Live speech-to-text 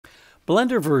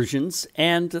Blender versions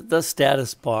and the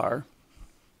status bar.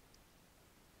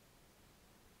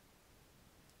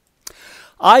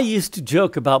 I used to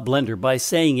joke about Blender by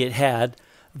saying it had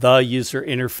the user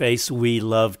interface we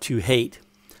love to hate.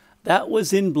 That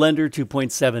was in Blender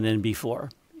 2.7 and before.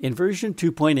 In version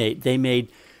 2.8, they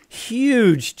made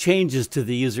huge changes to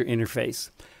the user interface.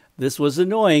 This was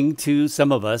annoying to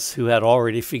some of us who had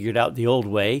already figured out the old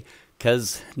way,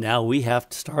 because now we have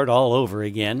to start all over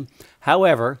again.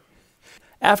 However,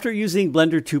 after using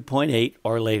Blender 2.8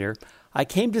 or later, I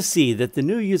came to see that the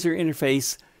new user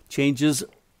interface changes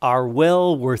are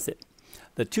well worth it.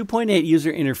 The 2.8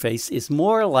 user interface is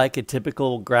more like a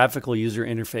typical graphical user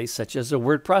interface, such as a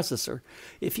word processor.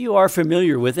 If you are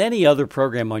familiar with any other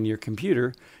program on your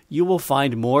computer, you will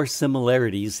find more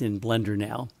similarities in Blender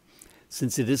now.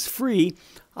 Since it is free,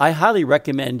 I highly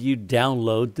recommend you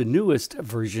download the newest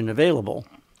version available.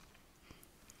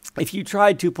 If you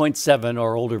tried 2.7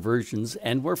 or older versions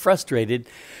and were frustrated,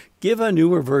 give a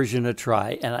newer version a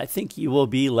try, and I think you will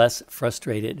be less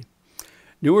frustrated.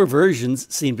 Newer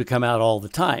versions seem to come out all the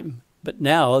time, but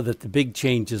now that the big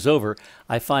change is over,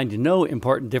 I find no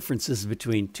important differences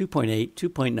between 2.8,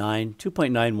 2.9,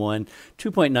 2.91,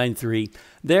 2.93.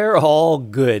 They're all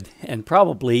good, and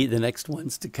probably the next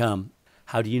ones to come.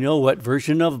 How do you know what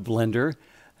version of Blender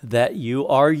that you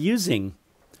are using?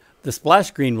 The splash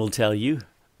screen will tell you,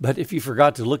 but if you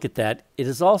forgot to look at that, it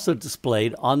is also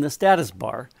displayed on the status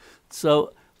bar.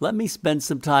 So let me spend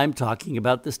some time talking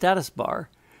about the status bar.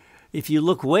 If you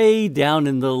look way down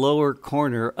in the lower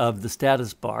corner of the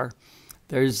status bar,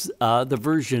 there's the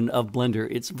version of Blender.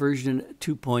 It's version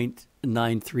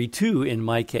 2.932 in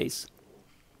my case.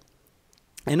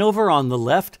 And over on the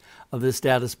left of the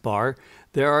status bar,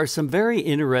 there are some very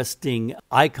interesting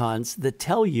icons that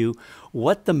tell you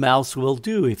what the mouse will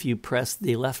do if you press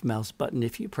the left mouse button,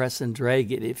 if you press and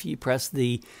drag it, if you press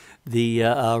the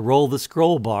roll the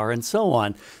scroll bar, and so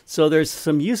on. So there's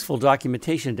some useful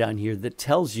documentation down here that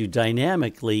tells you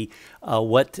dynamically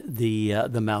what the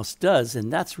mouse does,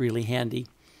 and that's really handy.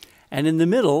 And in the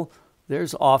middle,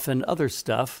 there's often other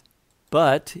stuff,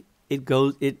 but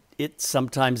it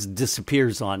sometimes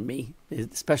disappears on me,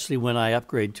 especially when I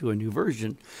upgrade to a new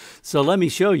version. So let me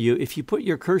show you. If you put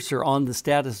your cursor on the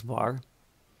status bar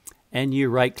and you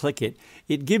right-click it,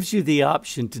 it gives you the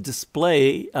option to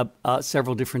display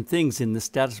several different things in the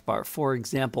status bar. For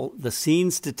example, the scene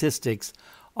statistics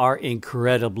are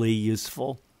incredibly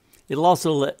useful. It'll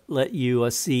also let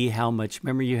you see how much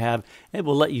memory you have. It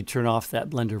will let you turn off that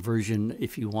Blender version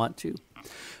if you want to.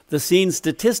 The scene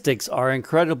statistics are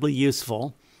incredibly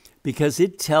useful because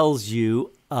it tells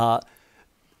you how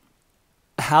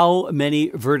many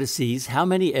vertices, how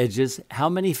many edges, how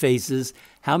many faces,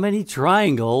 how many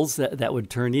triangles that would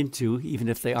turn into, even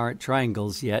if they aren't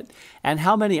triangles yet, and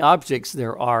how many objects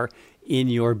there are in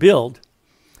your build.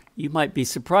 You might be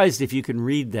surprised if you can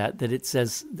read that it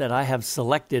says that I have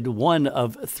selected one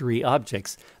of 3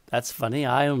 objects. That's funny.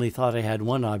 I only thought I had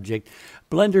one object.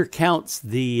 Blender counts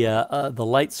the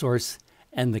light source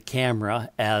and the camera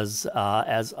as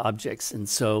objects, and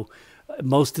so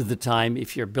most of the time,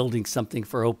 if you're building something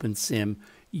for OpenSim,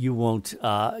 you won't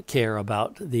care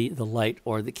about the light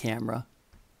or the camera.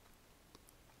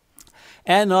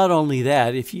 And not only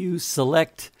that, if you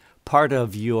select part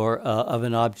of your of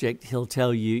an object, he'll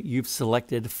tell you you've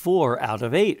selected 4 out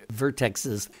of 8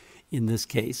 vertexes in this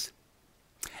case,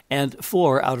 and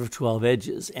 4 out of 12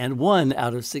 edges, and 1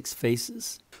 out of 6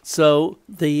 faces. So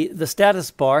the status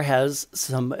bar has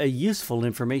some useful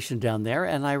information down there,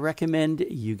 and I recommend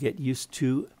you get used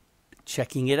to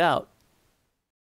checking it out.